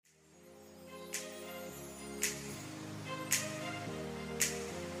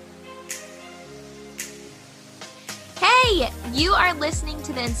You are listening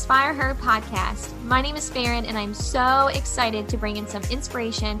to the Inspire Her podcast. My name is Farron, and I'm so excited to bring in some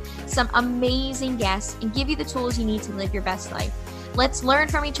inspiration, some amazing guests, and give you the tools you need to live your best life. Let's learn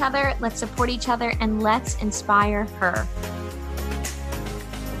from each other, let's support each other, and let's inspire her.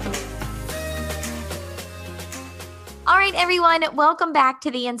 All right, everyone, welcome back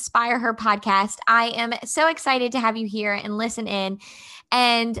to the Inspire Her podcast. I am so excited to have you here and listen in.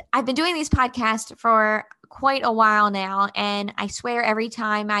 And I've been doing these podcasts for quite a while now. And I swear every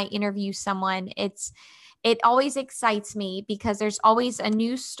time I interview someone, it always excites me because there's always a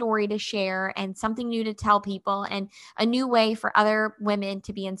new story to share and something new to tell people and a new way for other women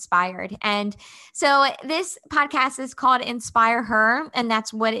to be inspired. And so this podcast is called Inspire Her, and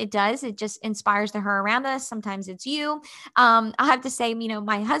that's what it does. It just inspires the her around us. Sometimes it's you. I'll have to say,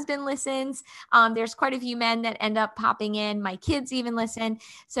 my husband listens. There's quite a few men that end up popping in. My kids even listen.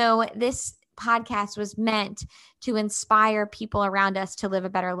 So this podcast was meant to inspire people around us to live a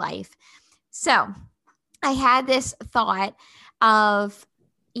better life. So I had this thought of,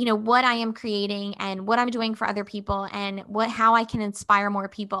 what I am creating and what I'm doing for other people and how I can inspire more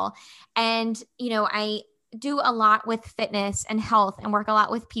people. And, I do a lot with fitness and health and work a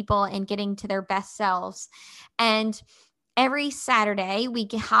lot with people and getting to their best selves. And every Saturday we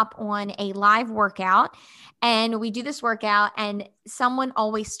hop on a live workout and we do this workout, and someone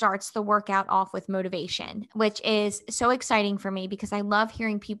always starts the workout off with motivation, which is so exciting for me because I love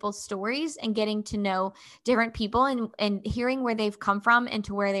hearing people's stories and getting to know different people and hearing where they've come from and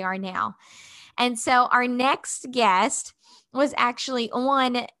to where they are now. And so our next guest was actually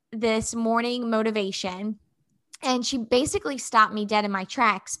on this morning motivation. And she basically stopped me dead in my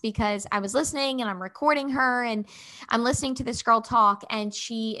tracks because I was listening and I'm recording her and I'm listening to this girl talk, and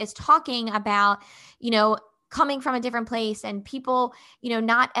she is talking about, coming from a different place and people,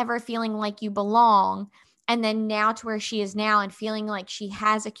 not ever feeling like you belong. And then now to where she is now and feeling like she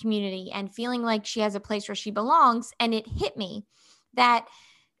has a community and feeling like she has a place where she belongs. And it hit me that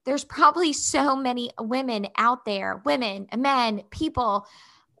there's probably so many women out there, women, men, people,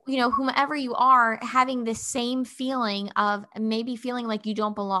 whomever you are, having this same feeling of maybe feeling like you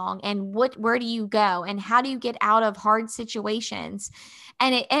don't belong, and where do you go and how do you get out of hard situations?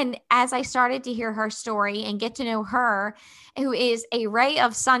 And as I started to hear her story and get to know her, who is a ray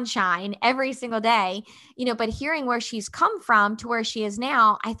of sunshine every single day, but hearing where she's come from to where she is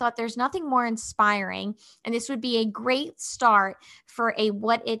now, I thought there's nothing more inspiring. And this would be a great start for a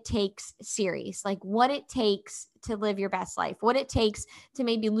What It Takes series, like what it takes to live your best life, what it takes to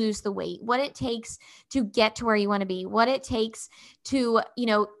maybe lose the weight, what it takes to get to where you want to be, what it takes to,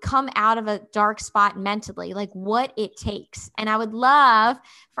 come out of a dark spot mentally, like what it takes. And I would love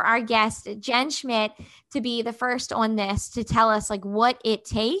for our guest, Jen Schmidt, to be the first on this to tell us like what it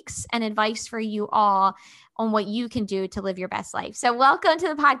takes and advice for you all on what you can do to live your best life. So welcome to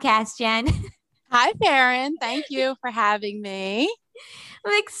the podcast, Jen. Hi, Farron. Thank you for having me.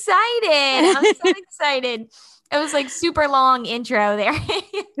 I'm excited. I'm so excited. It was like super long intro there.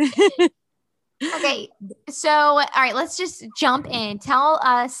 Okay. So, all right, let's just jump in. Tell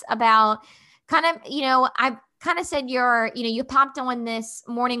us about kind of, I kind of said you popped on this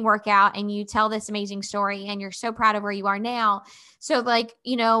morning workout and you tell this amazing story and you're so proud of where you are now. So like,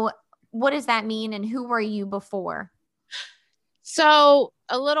 what does that mean? And who were you before? So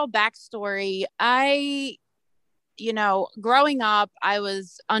a little backstory. Growing up, I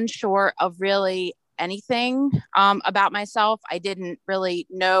was unsure of really anything about myself. I didn't really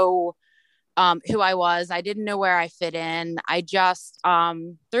know who I was. I didn't know where I fit in. I just,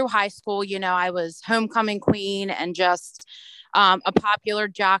 through high school, I was homecoming queen and just a popular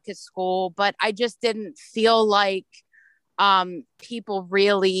jock at school, but I just didn't feel like people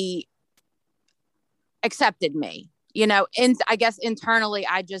really accepted me, and I guess internally,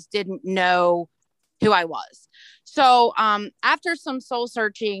 I just didn't know who I was. So after some soul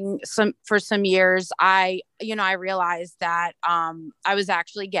searching for some years, I realized that I was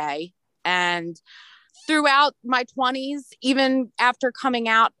actually gay. And throughout my 20s, even after coming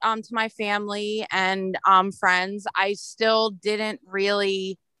out to my family and friends, I still didn't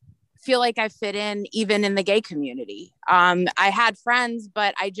really feel like I fit in even in the gay community. I had friends,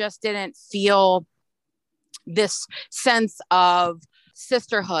 but I just didn't feel this sense of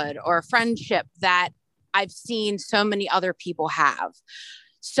sisterhood or friendship that I've seen so many other people have.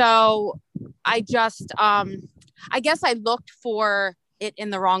 So I just, I guess I looked for it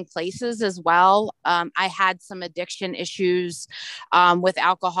in the wrong places as well. I had some addiction issues with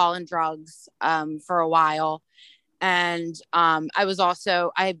alcohol and drugs for a while. And I was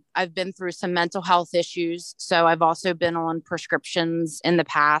also, I've been through some mental health issues. So I've also been on prescriptions in the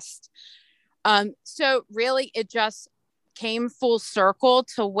past. So really it just came full circle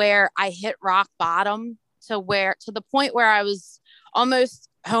to where I hit rock bottom, to the point where I was almost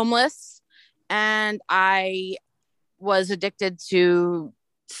homeless, and I was addicted to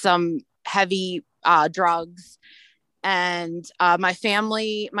some heavy drugs. And my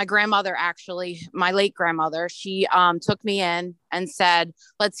family, my grandmother, actually, my late grandmother, she took me in and said,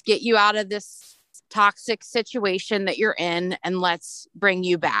 let's get you out of this toxic situation that you're in and let's bring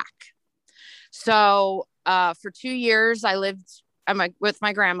you back. So for 2 years, I lived with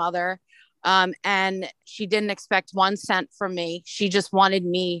my grandmother, and she didn't expect 1 cent from me. She just wanted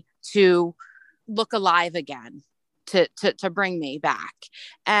me to look alive again, to bring me back.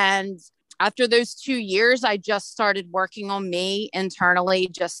 And after those 2 years, I just started working on me internally,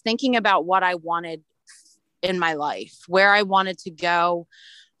 just thinking about what I wanted in my life, where I wanted to go.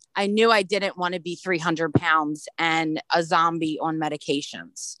 I knew I didn't want to be 300 pounds and a zombie on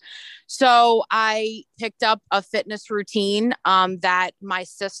medications. So I picked up a fitness routine that my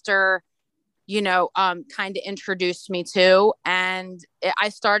sister, kind of introduced me to. And I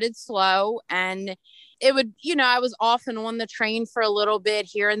started slow, and it would, I was off and on the train for a little bit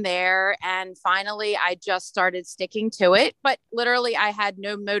here and there. And finally, I just started sticking to it. But literally, I had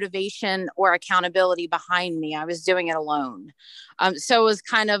no motivation or accountability behind me. I was doing it alone. So it was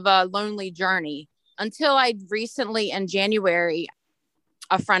kind of a lonely journey until I recently, in January,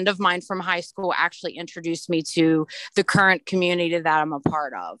 a friend of mine from high school actually introduced me to the current community that I'm a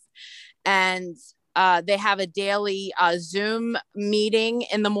part of. And they have a daily Zoom meeting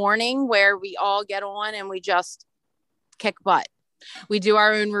in the morning where we all get on and we just kick butt. We do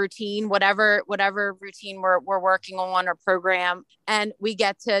our own routine, whatever routine we're working on or program, and we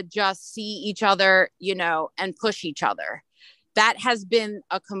get to just see each other, and push each other. That has been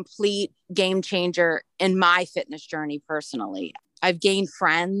a complete game changer in my fitness journey personally. I've gained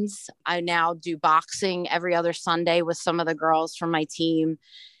friends. I now do boxing every other Sunday with some of the girls from my team.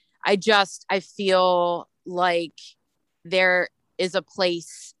 I feel like there is a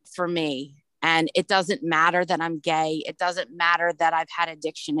place for me, and it doesn't matter that I'm gay. It doesn't matter that I've had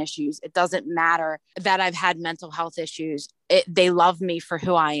addiction issues. It doesn't matter that I've had mental health issues. They love me for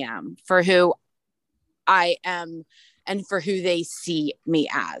who I am, and for who they see me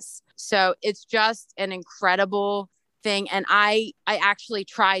as. So it's just an incredible thing. And I actually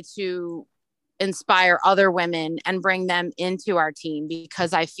try to inspire other women and bring them into our team,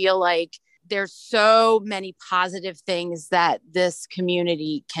 because I feel like there's so many positive things that this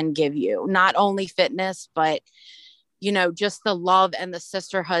community can give you, not only fitness, but, just the love and the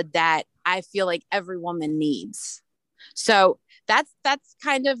sisterhood that I feel like every woman needs. So that's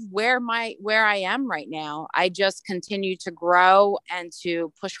kind of where I am right now. I just continue to grow and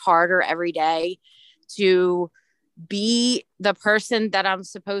to push harder every day to be the person that I'm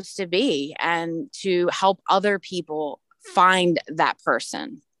supposed to be and to help other people find that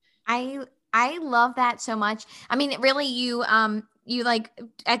person. I love that so much. I mean, really, you like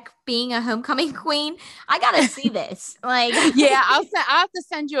being a homecoming queen. I gotta see this. Like, yeah, I'll have to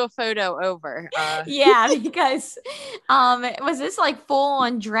send you a photo over. Yeah, because was this like full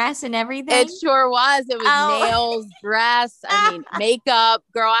on dress and everything? It sure was. It was nails, dress, makeup.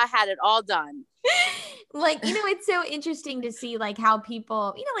 Girl, I had it all done. Like, it's so interesting to see like how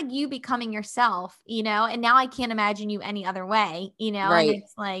people, like you becoming yourself, and now I can't imagine you any other way, right. And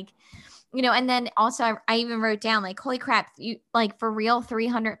it's like, and then also I even wrote down like, holy crap, you like for real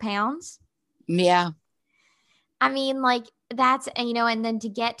 300 pounds. Yeah. I mean, like that's, and then to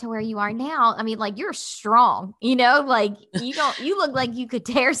get to where you are now, I mean, like you're strong, like you look like you could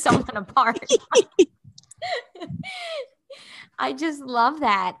tear someone apart. I just love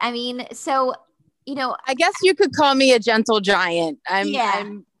that. I mean, so, I guess you could call me a gentle giant. I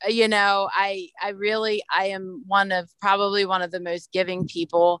am probably one of the most giving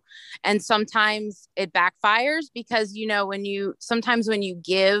people. And sometimes it backfires because, when you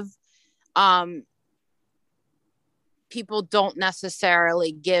give, people don't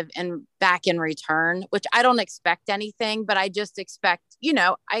necessarily give back in return, which I don't expect anything, but I just expect,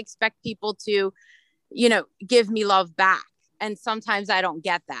 I expect people to, give me love back. And sometimes I don't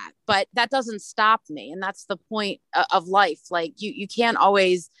get that, but that doesn't stop me. And that's the point of life. Like you can't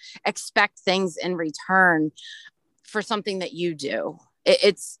always expect things in return for something that you do.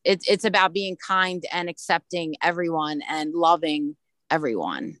 It's about being kind and accepting everyone and loving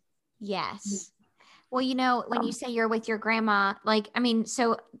everyone. Yes. Well, when you say you're with your grandma, like, I mean,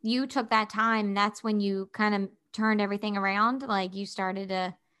 so you took that time, that's when you kind of turned everything around. Like you started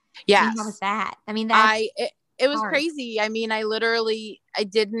to, yes. How was that? I mean, it was crazy. I mean, I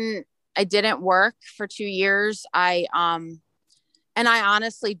didn't work for 2 years. I And I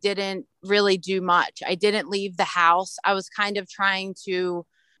honestly didn't really do much. I didn't leave the house. I was kind of trying to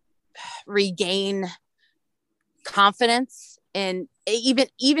regain confidence in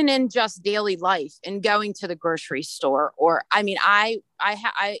even in just daily life and going to the grocery store. Or I mean, I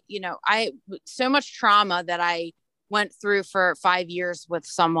so much trauma that I went through for 5 years with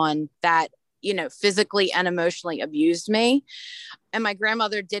someone that, physically and emotionally abused me. And my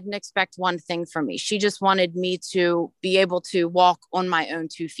grandmother didn't expect one thing from me. She just wanted me to be able to walk on my own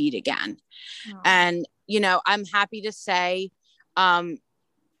 2 feet again. Oh. And, I'm happy to say, I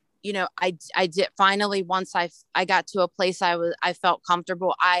did finally, once I got to a place I felt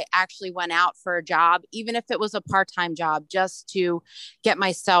comfortable. I actually went out for a job, even if it was a part-time job, just to get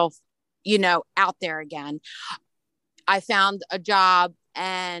myself, out there again. I found a job,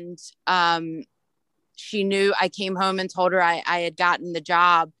 and she knew. I came home and told her I had gotten the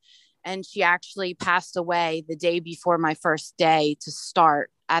job, and she actually passed away the day before my first day to start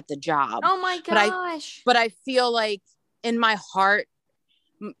at the job. Oh my gosh. But I feel like in my heart,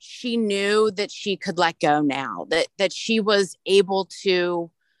 she knew that she could let go now, that she was able to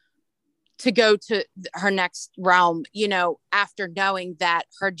go to her next realm, after knowing that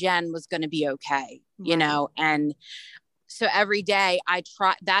her Jen was going to be okay, and so every day I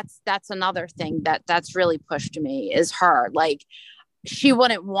try. That's another thing that's really pushed me is her. Like, she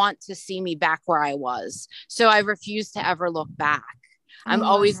wouldn't want to see me back where I was. So I refuse to ever look back. I'm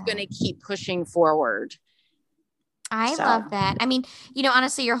always going to keep pushing forward. I love that. I mean,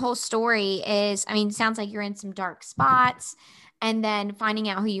 honestly, your whole story is, it sounds like you're in some dark spots and then finding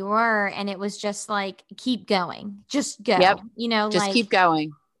out who you were. And it was just like, keep going, just go, just like, keep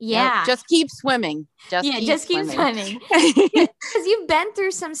going. Yeah. Yep. Just keep swimming. Just keep swimming. Because you've been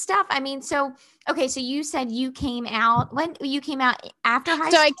through some stuff. So you said you came out when you came out after high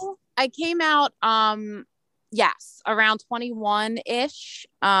school? I came out, yes, around 21 ish.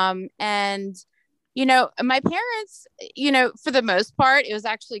 And, my parents, for the most part, it was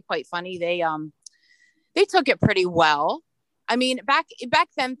actually quite funny. They took it pretty well. I mean, back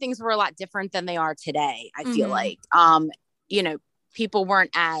then things were a lot different than they are today. I feel like, people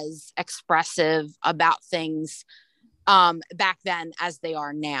weren't as expressive about things back then as they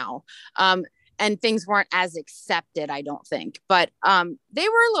are now. And things weren't as accepted, I don't think. But they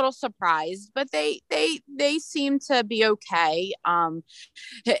were a little surprised, but they seemed to be okay.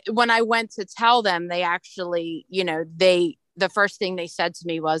 When I went to tell them, they actually, the first thing they said to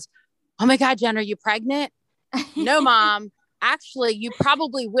me was, "Oh my God, Jen, are you pregnant?" "No, Mom. Actually, you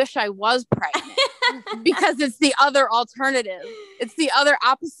probably wish I was pregnant." Because it's the other alternative. It's the other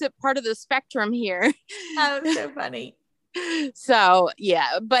opposite part of the spectrum here. Oh, so funny. So,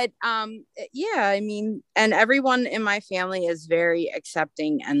 yeah. But, yeah, I mean, and everyone in my family is very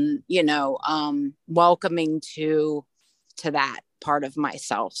accepting and, welcoming to that part of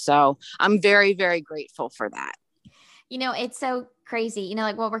myself. So I'm very, very grateful for that. It's so crazy,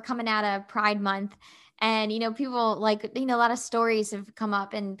 like, well, we're coming out of Pride Month. And, people like, a lot of stories have come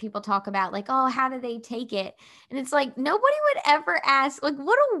up and people talk about like, oh, how do they take it? And it's like, nobody would ever ask, like,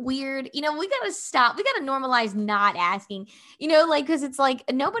 what a weird, we got to stop. We got to normalize not asking, like, cause it's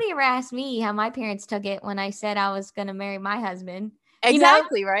like, nobody ever asked me how my parents took it when I said I was going to marry my husband.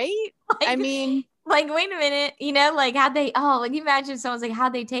 Exactly. Right. Like, I mean, like, wait a minute, like how'd they, like, you imagine someone's like,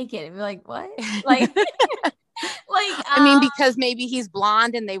 how'd they take it? And be like, what? Like, I mean, because maybe he's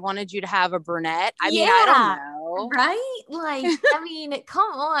blonde and they wanted you to have a brunette. I mean, I don't know. Right? Like, I mean,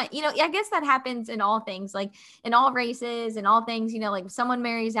 come on. I guess that happens in all things, like in all races and all things, like if someone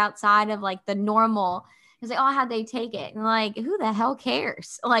marries outside of like the normal, it's like, oh, how'd they take it? And like, who the hell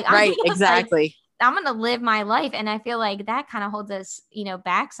cares? Like, right, exactly. Like, I'm going to live my life. And I feel like that kind of holds us,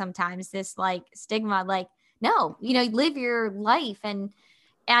 back sometimes, this like stigma, like, no, live your life. And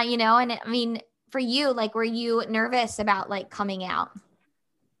and I mean, for you, like, were you nervous about like coming out?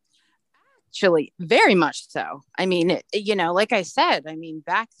 Actually, very much so. I mean, like I said, I mean,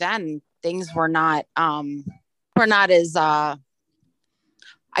 back then things were not as, I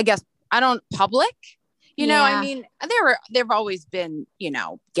guess, public, I mean, there've always been,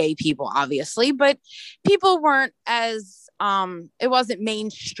 gay people, obviously, but people weren't as, it wasn't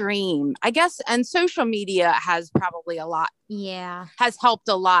mainstream, I guess. And social media has probably has helped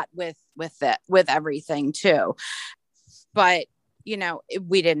a lot with everything too. But,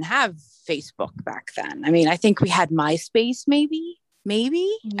 we didn't have Facebook back then. I mean, I think we had MySpace, maybe,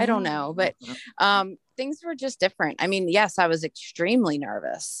 I don't know, but, things were just different. I mean, yes, I was extremely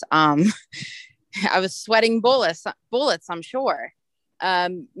nervous. I was sweating bullets, I'm sure.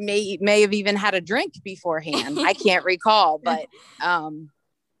 May have even had a drink beforehand. I can't recall, but,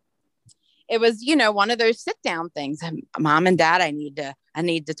 it was, one of those sit down things. Mom and Dad, I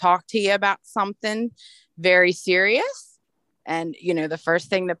need to talk to you about something very serious. And, the first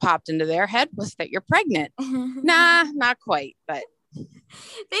thing that popped into their head was that you're pregnant. Nah, not quite, but they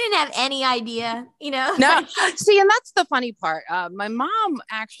didn't have any idea, No, see, and that's the funny part. My mom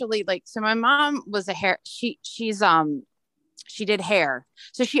actually, my mom was a hair, she did hair.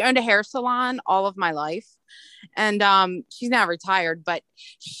 So she owned a hair salon all of my life. And she's now retired, but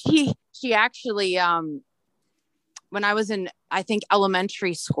she actually, when I was in, I think,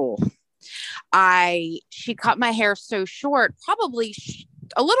 elementary school, she cut my hair so short, probably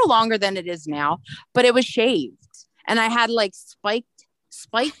a little longer than it is now, but it was shaved. And I had like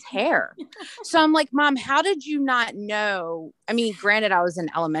spiked hair. So I'm like, Mom, how did you not know? I mean, granted, I was in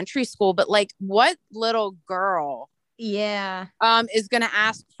elementary school, but like, what little girl is going to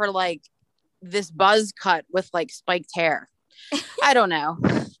ask for like this buzz cut with like spiked hair? I don't know.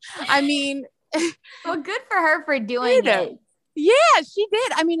 I mean, well, good for her for doing it. Yeah, she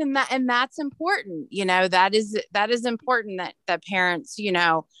did. I mean, and that's important. That is important that parents,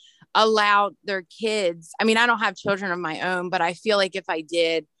 allow their kids. I mean, I don't have children of my own, but I feel like if I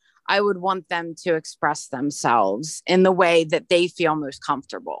did, I would want them to express themselves in the way that they feel most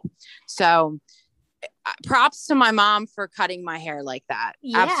comfortable. So props to my mom for cutting my hair like that.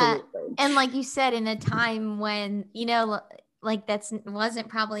 Yeah. Absolutely. And like you said, in a time when, like wasn't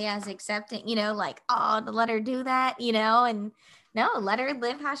probably as accepting, like, oh, to let her do that, and no, let her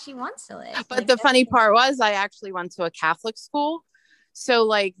live how she wants to live. But the funny part was I actually went to a Catholic school. So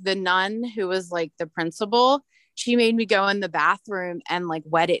like the nun who was like the principal, she made me go in the bathroom and like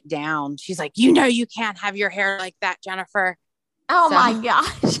wet it down. She's like, you can't have your hair like that, Jennifer. Oh my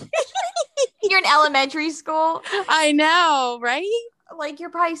gosh. You're in elementary school. I know, right? Like, you're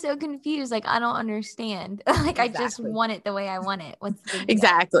probably so confused. Like, I don't understand. Like, exactly. I just want it the way I want it. What's the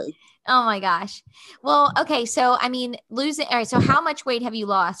exactly. Oh my gosh. Well, okay. So, I mean, all right. So how much weight have you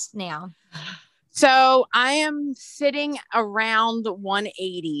lost now? So I am sitting around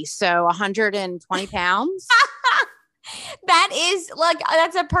 180. So 120 pounds. That is like,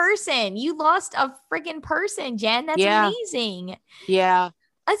 that's a person. You lost a freaking person, Jen. That's amazing. Yeah.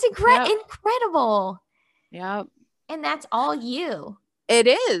 That's incredible. Yeah. And that's all you. It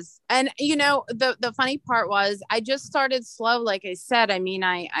is. And, the funny part was I just started slow. Like I said, I mean,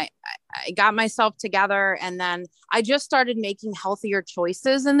 I got myself together and then I just started making healthier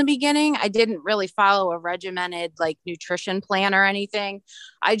choices in the beginning. I didn't really follow a regimented like nutrition plan or anything.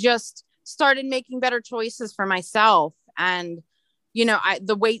 I just started making better choices for myself. And,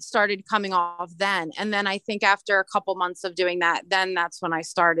 the weight started coming off then. And then I think after a couple months of doing that, then that's when I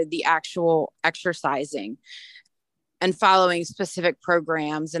started the actual exercising and following specific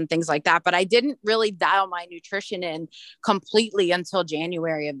programs and things like that. But I didn't really dial my nutrition in completely until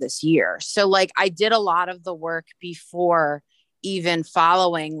January of this year. So like I did a lot of the work before even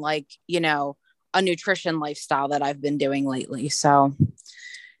following like, a nutrition lifestyle that I've been doing lately. So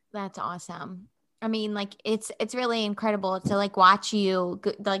that's awesome. I mean, like it's really incredible to like watch you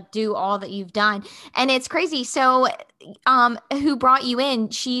like do all that you've done. And it's crazy. So who brought you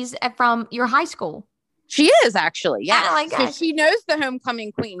in? She's from your high school. She is actually, yeah. Oh my gosh. So she knows the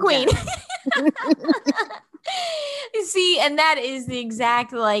homecoming queen. See, and that is the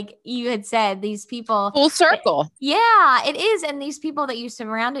exact, like you had said, these people. Full circle. Yeah, it is. And these people that you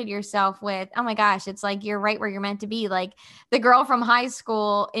surrounded yourself with, oh my gosh, it's like you're right where you're meant to be. Like the girl from high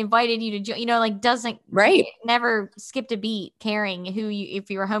school invited you to join, like never skipped a beat caring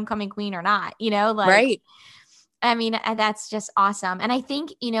if you were homecoming queen or not, like. Right. I mean, that's just awesome. And I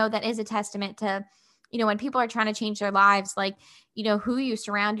think, that is a testament to, when people are trying to change their lives, like, who you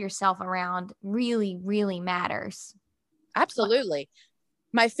surround yourself around really, really matters. Absolutely.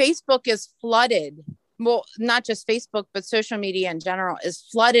 My Facebook is flooded. Well, not just Facebook, but social media in general is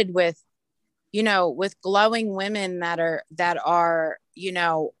flooded with, with glowing women that are,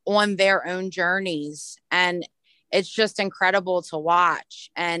 on their own journeys. And it's just incredible to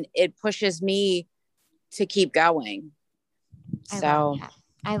watch. And it pushes me to keep going.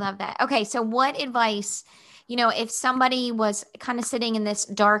 I love that. Okay. So what advice, if somebody was kind of sitting in this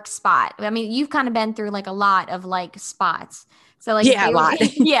dark spot, I mean, you've kind of been through like a lot of like spots. So like, a lot.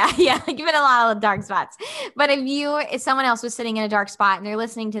 Yeah. You've been a lot of dark spots, but if someone else was sitting in a dark spot and they're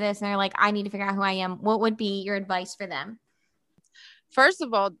listening to this and they're like, I need to figure out who I am, what would be your advice for them? First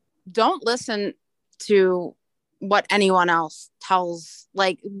of all, don't listen to what anyone else tells.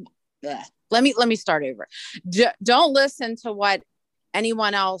 Like, let me start over. Don't listen to what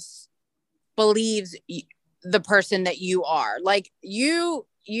anyone else believes the person that you are. Like you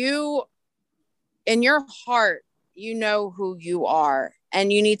in your heart, who you are,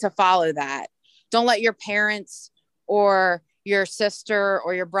 and you need to follow that. Don't let your parents or your sister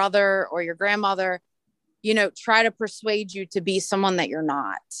or your brother or your grandmother, try to persuade you to be someone that you're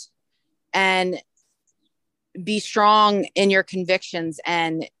not. And be strong in your convictions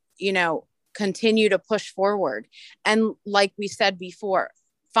and, continue to push forward. And like we said before,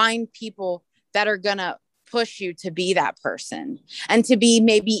 find people that are going to push you to be that person and to be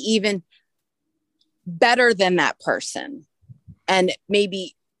maybe even better than that person. And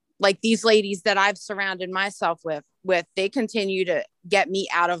maybe like these ladies that I've surrounded myself with, they continue to get me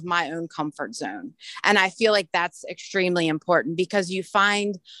out of my own comfort zone. And I feel like that's extremely important because you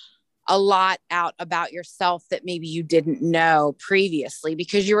find a lot out about yourself that maybe you didn't know previously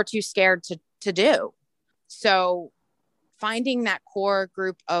because you were too scared to do. So finding that core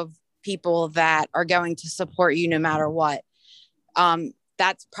group of people that are going to support you no matter what,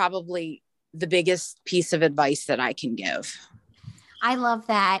 that's probably the biggest piece of advice that I can give. I love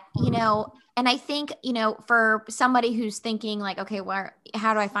that, and I think, for somebody who's thinking like, okay,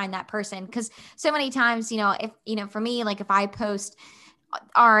 how do I find that person? Because so many times, if, for me, like if I post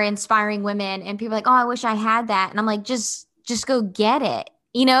are inspiring women and people are like, oh, I wish I had that. And I'm like, just go get it,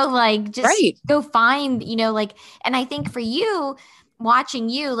 like just right. Go find, and I think for you, watching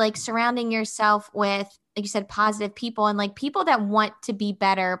you, like surrounding yourself with, like you said, positive people and like people that want to be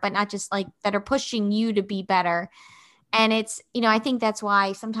better, but not just like that are pushing you to be better. And it's, I think that's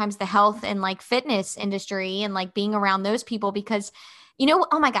why sometimes the health and like fitness industry and like being around those people, because,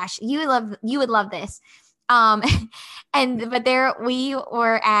 oh my gosh, you would love this. But we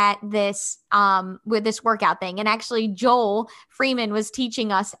were at this, with this workout thing. And actually Joel Freeman was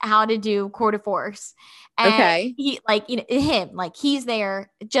teaching us how to do quarter-force. And okay. He like, him, like he's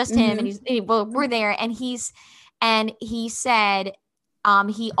there, just him. And we're there. And he said,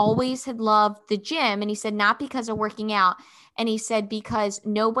 he always had loved the gym. And he said, not because of working out. And he said, because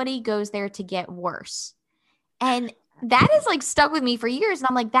nobody goes there to get worse. And that is like stuck with me for years. And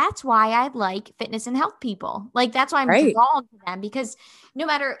I'm like, that's why I like fitness and health people. Like, that's why I'm drawn to them, because no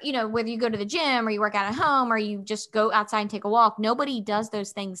matter, whether you go to the gym or you work out at home or you just go outside and take a walk, nobody does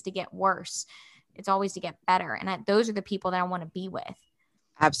those things to get worse. It's always to get better. And those are the people that I want to be with.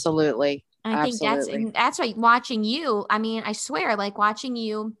 Absolutely. And I think that's why watching you, I mean, I swear, like watching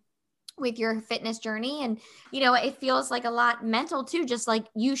you with your fitness journey, and it feels like a lot mental too, just like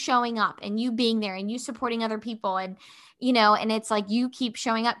you showing up and you being there and you supporting other people, and and it's like you keep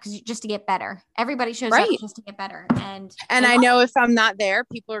showing up because just to get better. Everybody shows up just to get better. And I know if I'm not there,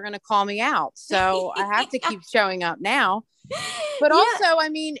 people are going to call me out, so I have to keep showing up now. But also, I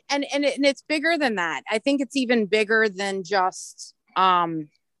mean, and it's bigger than that. I think it's even bigger than just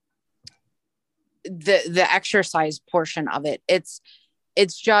the exercise portion of it.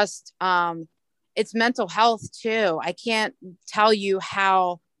 It's just it's mental health too. I can't tell you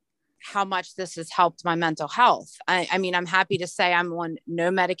how much this has helped my mental health. I mean, I'm happy to say I'm on no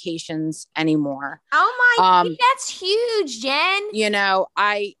medications anymore. Oh my, that's huge, Jen.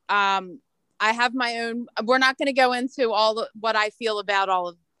 I have my own, we're not going to go into what I feel about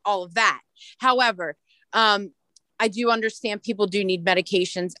all of that. However, I do understand people do need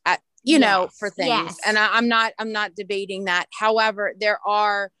medications for things. Yes. And I'm not debating that. However, there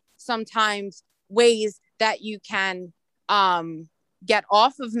are sometimes ways that you can get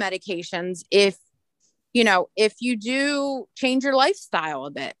off of medications if you do change your lifestyle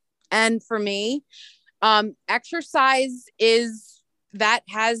a bit. And for me, exercise has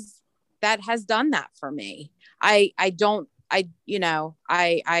done that for me. I'm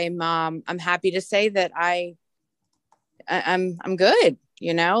happy to say that I'm good.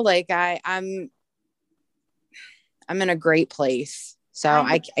 I'm in a great place. So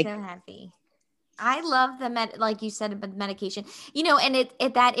I'm so happy. I love like you said about medication,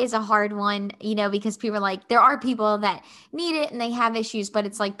 and that is a hard one, because people are like, there are people that need it and they have issues, but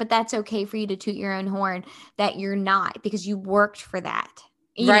it's like, but that's okay for you to toot your own horn that you're not, because you worked for that.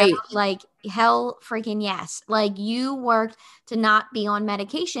 Right. Like hell freaking yes. Like you worked to not be on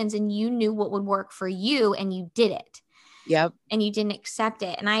medications and you knew what would work for you and you did it. Yep. And you didn't accept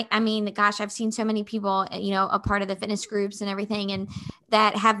it. And I mean, gosh, I've seen so many people, a part of the fitness groups and everything, and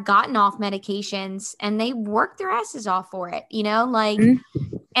that have gotten off medications and they work their asses off for it, and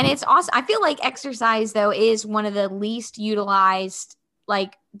it's awesome. I feel like exercise though is one of the least utilized,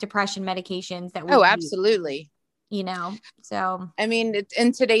 like depression medications that we absolutely. So, I mean,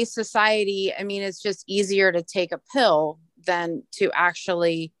 in today's society, I mean, it's just easier to take a pill than to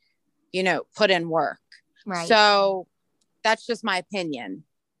actually, put in work. Right. So, that's just my opinion.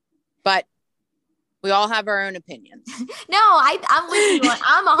 But We all have our own opinions. No, I'm with you.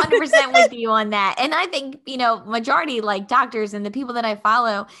 I'm 100% with you on that. And I think, majority like doctors and the people that I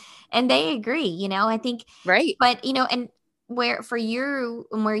follow, and they agree, I think, right. But, and where for you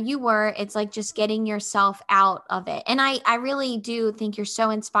and where you were, it's like just getting yourself out of it. And I really do think you're so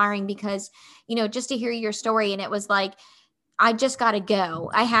inspiring because, just to hear your story, and it was like, I just got to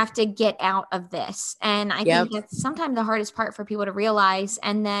go. I have to get out of this. And I think that's sometimes the hardest part for people to realize.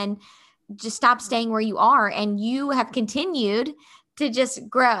 And then just stop staying where you are. And you have continued to just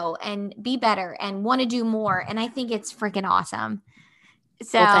grow and be better and want to do more. And I think it's freaking awesome.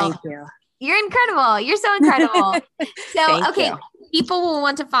 So thank you. You're incredible. You're so incredible. So, okay, people will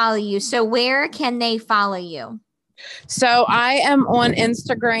want to follow you. So where can they follow you? So I am on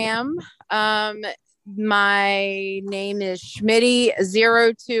Instagram. My name is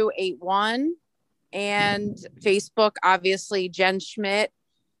Schmitty0281, and Facebook, obviously, Jen Schmidt.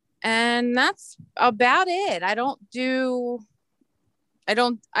 And that's about it. I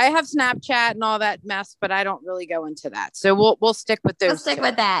have Snapchat and all that mess, but I don't really go into that. So we'll stick with those. We'll stick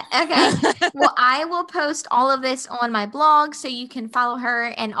with that. Okay. Well, I will post all of this on my blog so you can follow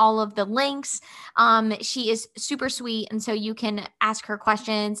her and all of the links. She is super sweet. And so you can ask her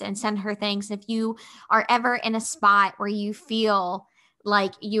questions and send her things. If you are ever in a spot where you feel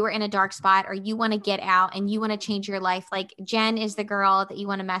like you are in a dark spot or you want to get out and you want to change your life, like Jen is the girl that you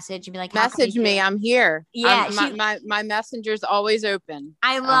want to message and be like, message me. I'm here. Yeah. My messenger's always open.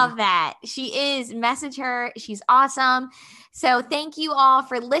 I love that. She is. Message her. She's awesome. So thank you all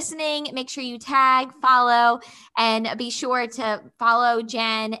for listening. Make sure you tag, follow, and be sure to follow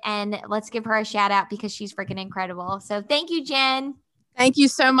Jen, and let's give her a shout out because she's freaking incredible. So thank you, Jen. Thank you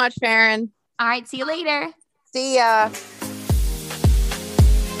so much, Farron. All right. See you later. See ya.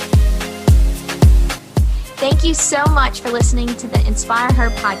 Thank you so much for listening to the Inspire Her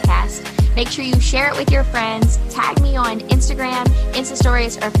podcast. Make sure you share it with your friends, tag me on Instagram, Insta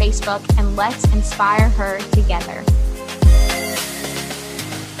Stories, or Facebook, and let's inspire her together.